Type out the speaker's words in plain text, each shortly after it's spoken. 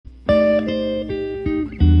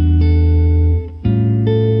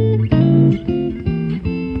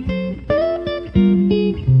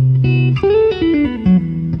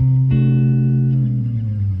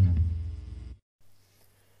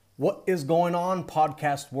is going on,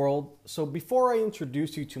 podcast world? So before I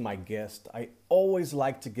introduce you to my guest, I always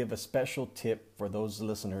like to give a special tip for those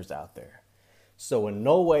listeners out there. So in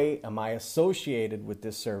no way am I associated with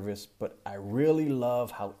this service, but I really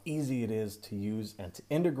love how easy it is to use and to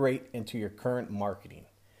integrate into your current marketing.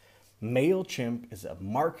 MailChimp is a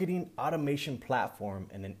marketing automation platform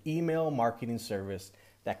and an email marketing service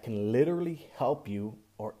that can literally help you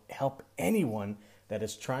or help anyone that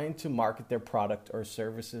is trying to market their product or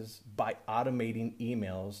services by automating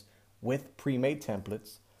emails with pre-made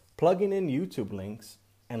templates, plugging in YouTube links,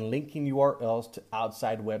 and linking URLs to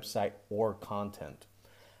outside website or content.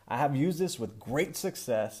 I have used this with great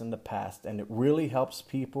success in the past, and it really helps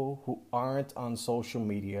people who aren't on social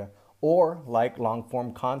media or like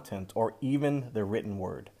long-form content or even the written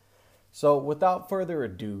word. So without further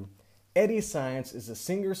ado, Eddie Saenz is a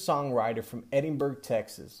singer-songwriter from Edinburgh,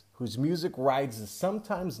 Texas, whose music rides the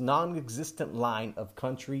sometimes non-existent line of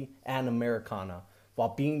country and Americana while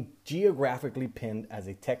being geographically pinned as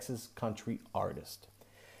a Texas country artist.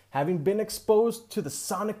 Having been exposed to the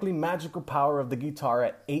sonically magical power of the guitar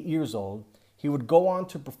at 8 years old, he would go on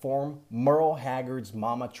to perform Merle Haggard's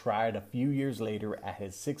Mama Tried a few years later at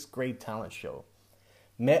his 6th grade talent show.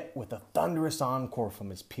 Met with a thunderous encore from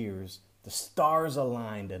his peers, the stars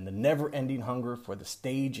aligned and the never-ending hunger for the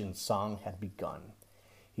stage and song had begun.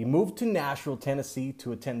 He moved to Nashville, Tennessee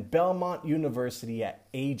to attend Belmont University at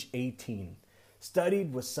age 18,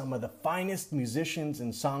 studied with some of the finest musicians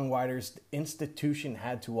and songwriters the institution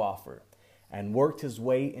had to offer, and worked his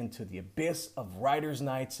way into the abyss of writers'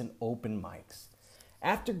 nights and open mics.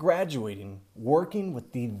 After graduating, working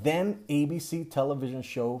with the then ABC television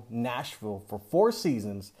show Nashville for 4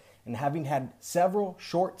 seasons, and having had several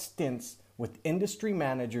short stints with industry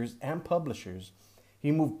managers and publishers,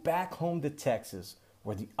 he moved back home to Texas,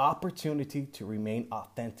 where the opportunity to remain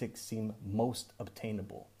authentic seemed most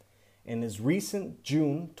obtainable. In his recent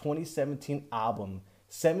June 2017 album,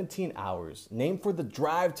 17 Hours, named for the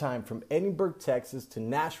drive time from Edinburgh, Texas to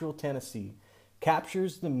Nashville, Tennessee,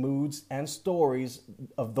 captures the moods and stories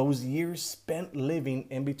of those years spent living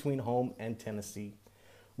in between home and Tennessee.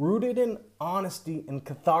 Rooted in honesty and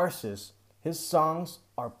catharsis, his songs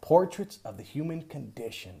are portraits of the human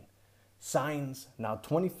condition. Saenz, now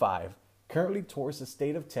 25, currently tours the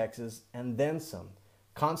state of Texas and then some,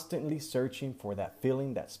 constantly searching for that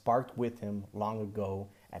feeling that sparked with him long ago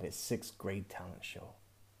at his 6th grade talent show.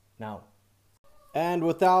 Now, and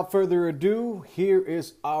without further ado, here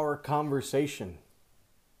is our conversation.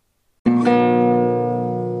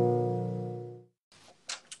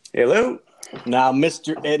 Hello. Now,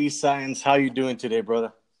 Mr. Eddie Saenz, how you doing today,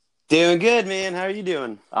 brother? Doing good, man. How are you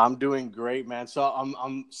doing? I'm doing great, man. So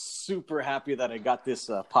I'm super happy that I got this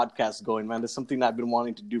podcast going, man. It's something I've been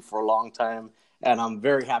wanting to do for a long time, and I'm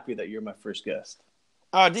very happy that you're my first guest.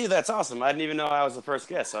 Oh, dude, that's awesome. I didn't even know I was the first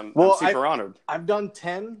guest. I'm super honored. I've done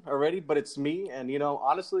 10 already, but it's me, and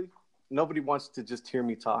honestly, nobody wants to just hear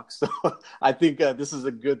me talk. So I think this is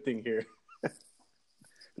a good thing here.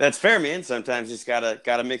 That's fair, man. Sometimes you just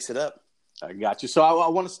gotta mix it up. I got you. So I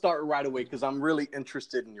want to start right away because I'm really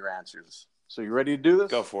interested in your answers. So you ready to do this?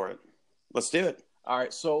 Go for it. Let's do it. All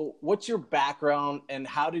right. So what's your background and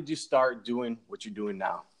how did you start doing what you're doing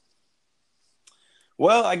now?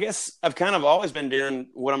 Well, I guess I've kind of always been doing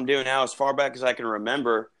what I'm doing now as far back as I can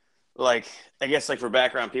remember. Like, I guess like for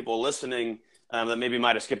background people listening that maybe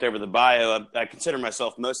might have skipped over the bio, I consider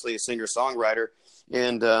myself mostly a singer-songwriter.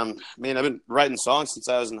 And, I've been writing songs since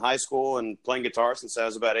I was in high school and playing guitar since I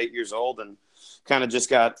was about 8 years old and kind of just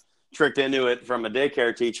got tricked into it from a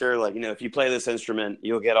daycare teacher. Like, if you play this instrument,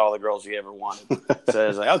 you'll get all the girls you ever wanted. So I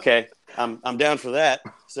was like, okay, I'm down for that.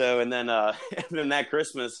 So, and then, and then that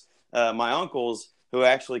Christmas, my uncles who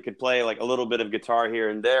actually could play like a little bit of guitar here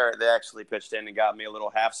and there, they actually pitched in and got me a little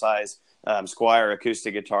half-size Squire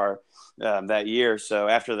acoustic guitar that year. So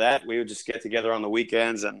after that, we would just get together on the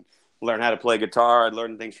weekends and learn how to play guitar. I'd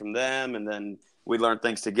learn things from them, and then we'd learn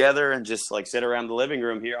things together and just like sit around the living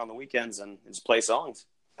room here on the weekends and just play songs.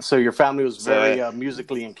 So your family was very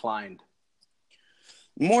musically inclined.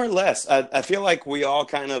 More or less. I feel like we all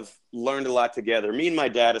kind of learned a lot together. Me and my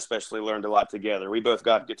dad especially learned a lot together. We both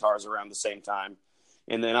got guitars around the same time.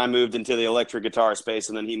 And then I moved into the electric guitar space,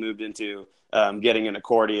 and then he moved into getting an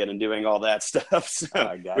accordion and doing all that stuff.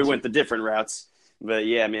 So we went the different routes. But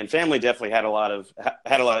yeah, man, family definitely had a lot of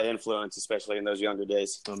influence, especially in those younger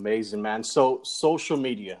days. Amazing, man. So social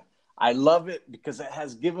media, I love it because it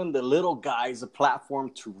has given the little guys a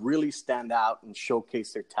platform to really stand out and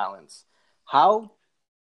showcase their talents. How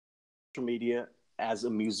social media as a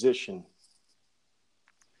musician?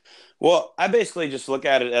 Well, I basically just look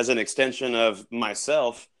at it as an extension of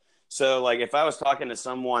myself. So like if I was talking to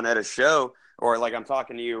someone at a show, or like I'm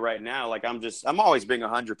talking to you right now, like I'm always being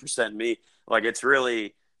 100% me. Like it's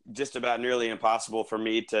really just about nearly impossible for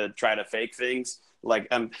me to try to fake things. Like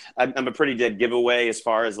I'm a pretty dead giveaway as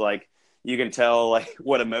far as like you can tell like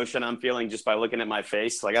what emotion I'm feeling just by looking at my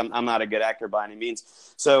face. Like I'm not a good actor by any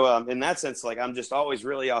means. So in that sense, like I'm just always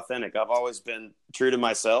really authentic. I've always been true to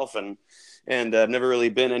myself, and I've never really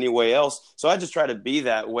been any way else. So I just try to be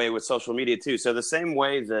that way with social media too. So the same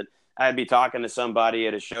way that I'd be talking to somebody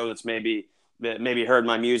at a show that maybe heard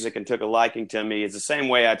my music and took a liking to me, is the same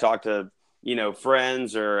way I talk to,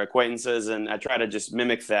 friends or acquaintances, and I try to just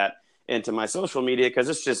mimic that into my social media because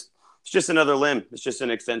it's just another limb. It's just an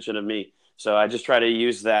extension of me. So I just try to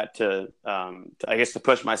use that I guess, to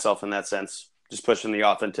push myself in that sense, just pushing the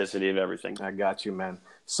authenticity of everything. I got you, man.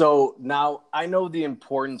 So now I know the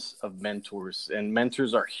importance of mentors, and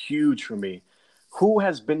mentors are huge for me. Who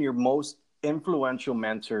has been your most influential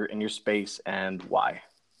mentor in your space, and why?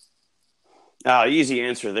 Easy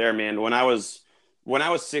answer there, man. When I was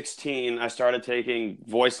 16, I started taking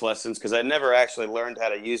voice lessons because I never actually learned how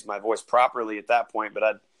to use my voice properly at that point. But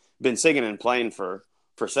I'd been singing and playing for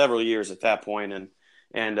several years at that point, and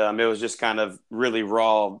it was just kind of really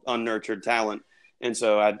raw, unnurtured talent. And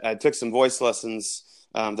so I took some voice lessons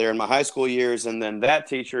there in my high school years, and then that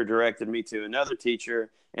teacher directed me to another teacher,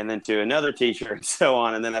 and then to another teacher, and so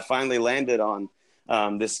on. And then I finally landed on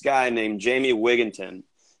this guy named Jamie Wigginton,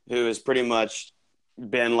 who has pretty much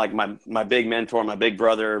been like my big mentor, my big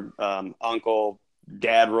brother, uncle,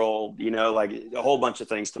 dad role, like a whole bunch of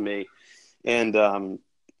things to me. And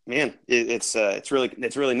man, it's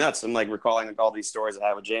really nuts. I'm like recalling like all these stories I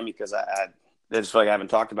have with Jamie because I just feel like I haven't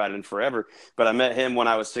talked about it in forever. But I met him when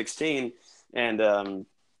I was 16, and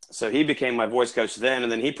so he became my voice coach then,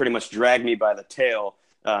 and then he pretty much dragged me by the tail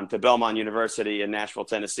to Belmont University in Nashville,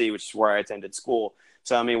 Tennessee, which is where I attended school.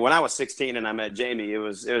 So, I mean, when I was 16 and I met Jamie, it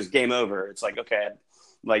was game over. It's like, okay,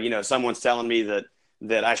 like, someone's telling me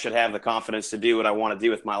that I should have the confidence to do what I want to do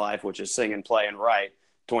with my life, which is sing and play and write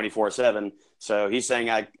 24/7. So he's saying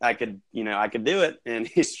I could do it. And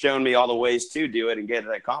he's shown me all the ways to do it and get it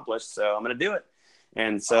accomplished. So I'm going to do it.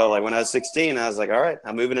 And so like when I was 16, I was like, all right,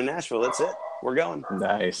 I'm moving to Nashville. That's it. We're going.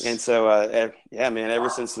 Nice. And so, yeah, man, ever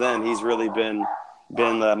since then, he's really been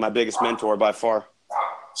my biggest mentor by far.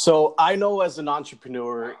 So I know as an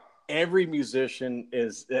entrepreneur, every musician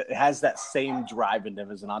has that same drive in them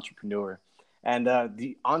as an entrepreneur. And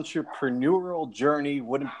the entrepreneurial journey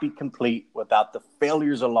wouldn't be complete without the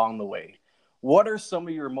failures along the way. What are some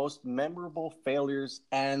of your most memorable failures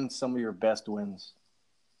and some of your best wins?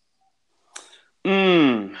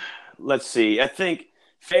 Let's see. I think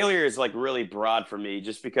failure is like really broad for me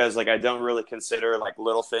just because like I don't really consider like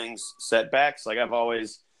little things setbacks. Like I've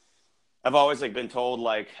always like been told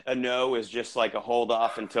like a no is just like a hold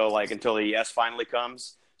off until the yes finally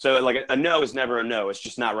comes. So like a no is never a no. It's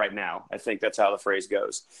just not right now. I think that's how the phrase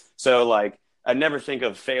goes. So like I never think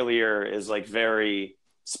of failure as like very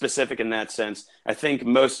specific in that sense. I think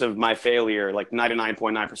most of my failure, like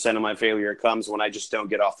 99.9% of my failure, comes when I just don't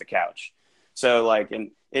get off the couch. So like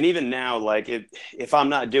and even now, like if I'm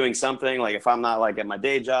not doing something, like if I'm not like at my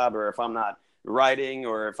day job, or if I'm not writing,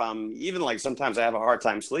 or if I'm even like sometimes I have a hard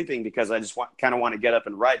time sleeping because I just kind of want to get up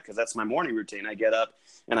and write because that's my morning routine. I get up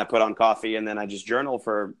and I put on coffee and then I just journal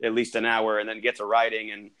for at least an hour and then get to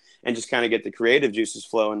writing and just kind of get the creative juices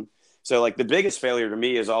flowing. So like the biggest failure to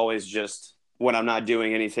me is always just when I'm not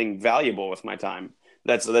doing anything valuable with my time.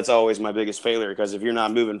 That's always my biggest failure, because if you're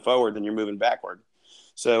not moving forward, then you're moving backward.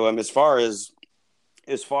 So as far as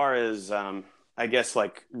I guess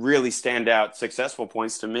like really stand out successful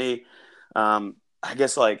points to me, I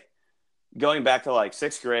guess like going back to like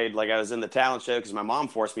sixth grade, like I was in the talent show because my mom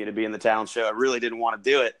forced me to be in the talent show. I really didn't want to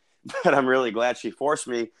do it, but I'm really glad she forced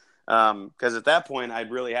me, because at that point I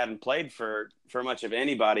really hadn't played for much of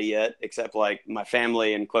anybody yet, except like my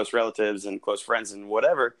family and close relatives and close friends and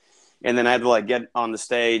whatever. And then I had to like get on the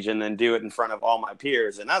stage and then do it in front of all my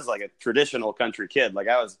peers. And I was like a traditional country kid. Like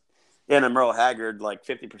I was in a Merle Haggard, like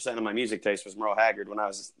 50% of my music taste was Merle Haggard when I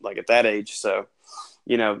was like at that age. So,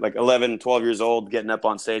 like 11, 12 years old, getting up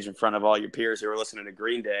on stage in front of all your peers who were listening to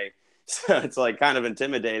Green Day. So it's like kind of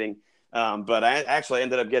intimidating. But I actually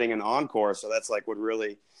ended up getting an encore. So that's like what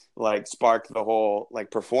really like sparked the whole like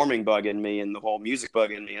performing bug in me and the whole music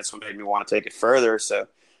bug in me. That's what made me want to take it further. So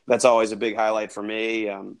that's always a big highlight for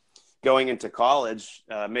me. Going into college,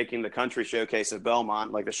 making the country showcase at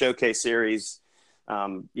Belmont, like the showcase series,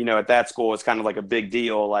 at that school, it's kind of like a big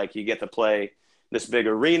deal. Like you get to play this big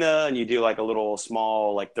arena and you do like a little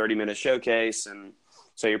small, like 30-minute showcase. And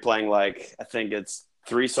so you're playing like, I think it's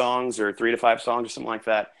 3 songs or 3 to 5 songs or something like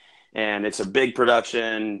that. and it's a big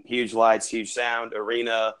production, huge lights, huge sound,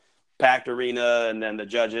 arena, packed arena, and then the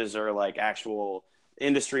judges are like actual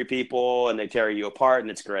industry people, and they tear you apart, and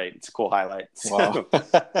it's great. It's a cool highlight. Wow. So,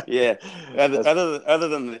 yeah. Other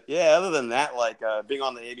than that, like being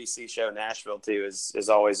on the ABC show Nashville too is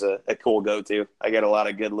always a cool go to. I get a lot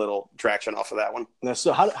of good little traction off of that one. Now,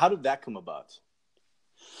 so how did that come about?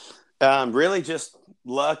 Really just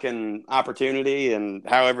luck and opportunity, and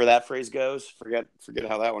however that phrase goes. Forget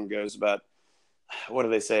how that one goes. But what do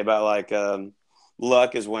they say about like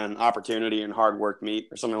luck is when opportunity and hard work meet,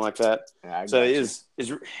 or something like that. Yeah, So it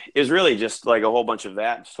is really just like a whole bunch of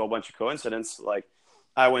that, just a whole bunch of coincidence. Like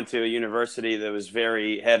I went to a university that was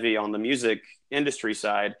very heavy on the music industry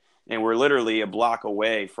side, and we're literally a block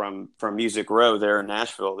away from Music Row there in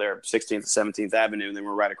Nashville, there 16th and 17th Avenue, and then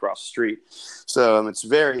we're right across the street. So it's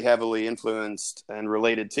very heavily influenced and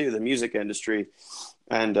related to the music industry.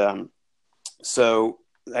 And so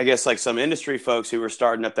I guess like some industry folks who were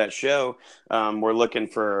starting up that show were looking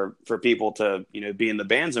for people to, be in the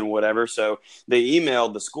bands and whatever. So they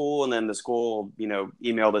emailed the school, and then the school,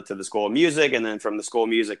 emailed it to the School of Music, and then from the School of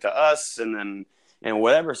Music to us, and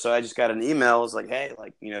whatever. So I just got an email. It was like, hey,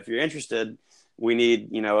 like, if you're interested, we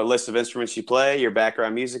need, a list of instruments you play, your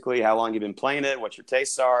background musically, how long you've been playing it, what your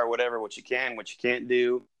tastes are, whatever, what you can, what you can't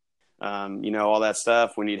do, all that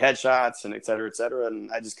stuff. We need headshots and et cetera, et cetera.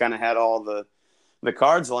 And I just kind of had all the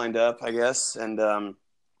cards lined up, I guess, and or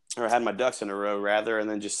had my ducks in a row rather, and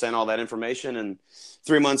then just sent all that information. And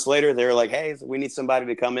 3 months later, they were like, "Hey, we need somebody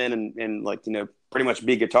to come in and like pretty much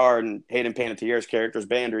be guitar and Hayden Panettiere's character's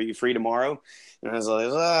band. Are you free tomorrow?" And I was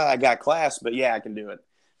like, "I got class, but yeah, I can do it."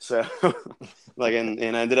 So like, and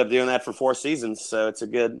I ended up doing that for 4 seasons. So it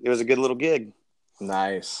was a good little gig.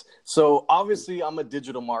 Nice. So obviously I'm a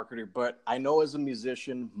digital marketer, but I know as a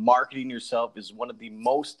musician, marketing yourself is one of the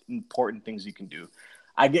most important things you can do.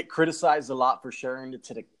 I get criticized a lot for sharing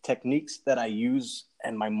the techniques that I use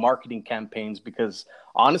and my marketing campaigns because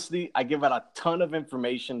honestly, I give out a ton of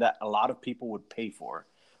information that a lot of people would pay for.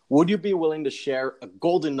 Would you be willing to share a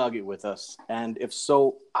golden nugget with us? And if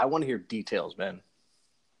so, I want to hear details, man.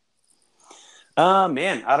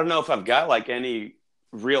 Man, I don't know if I've got like any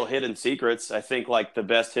real hidden secrets. I think like the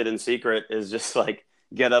best hidden secret is just like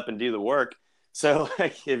get up and do the work. So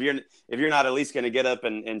like if you're not at least going to get up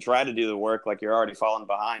and try to do the work, like you're already falling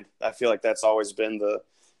behind. I feel like that's always been the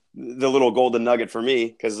little golden nugget for me,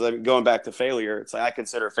 because going back to failure, it's like I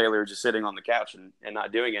consider failure just sitting on the couch and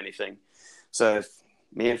not doing anything. So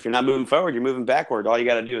if you're not moving forward, you're moving backward. All you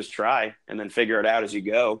got to do is try and then figure it out as you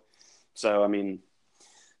go. So I mean,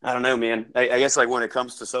 I don't know, man. I guess like when it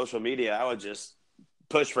comes to social media, I would just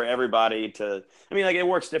push for everybody to, like it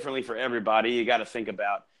works differently for everybody. You got to think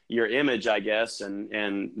about your image, I guess,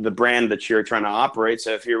 and the brand that you're trying to operate.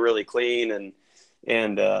 So if you're really clean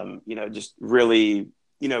and just really,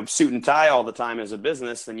 suit and tie all the time as a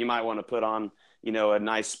business, then you might want to put on, a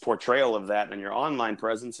nice portrayal of that in your online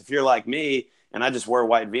presence. If you're like me and I just wear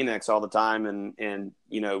white V-necks all the time and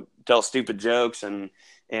tell stupid jokes and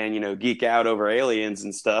geek out over aliens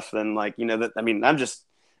and stuff, then I'm just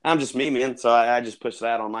me, man. So I just push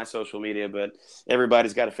that on my social media, but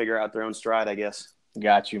everybody's got to figure out their own stride, I guess.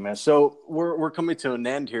 Got you, man. So we're coming to an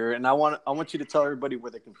end here, and I want you to tell everybody where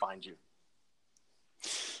they can find you.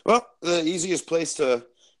 Well, the easiest place to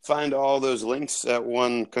find all those links at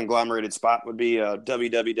one conglomerated spot would be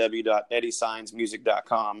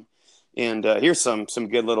www.eddiesainsmusic.com. And here's some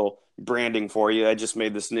good little branding for you. I just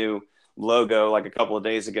made this new logo like a couple of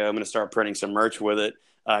days ago. I'm going to start printing some merch with it,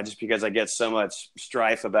 just because I get so much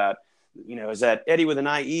strife about, is that Eddie with an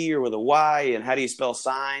IE or with a Y? And how do you spell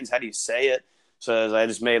signs? How do you say it? So I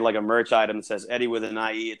just made like a merch item that says Eddie with an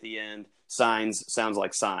IE at the end. Signs sounds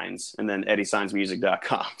like signs. And then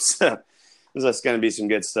EddieSainsMusic.com. So that's going to be some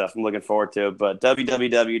good stuff. I'm looking forward to it. But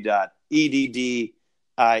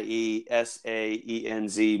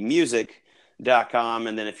www.EddieSaensmusic.com.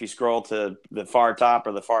 And then if you scroll to the far top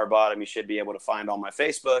or the far bottom, you should be able to find all my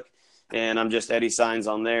Facebook. And I'm just Eddie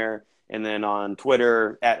Saenz on there. And then on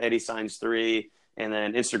Twitter, at EddieSaenz3. And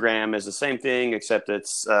then Instagram is the same thing, except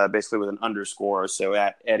it's basically with an underscore. So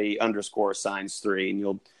at Eddie_Saenz3. And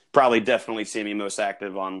you'll probably definitely see me most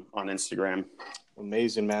active on Instagram.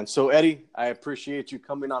 Amazing, man. So, Eddie, I appreciate you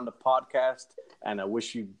coming on the podcast, and I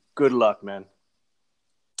wish you good luck, man.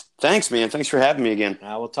 Thanks, man. Thanks for having me again.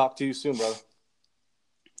 I will talk to you soon, brother.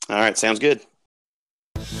 All right. Sounds good.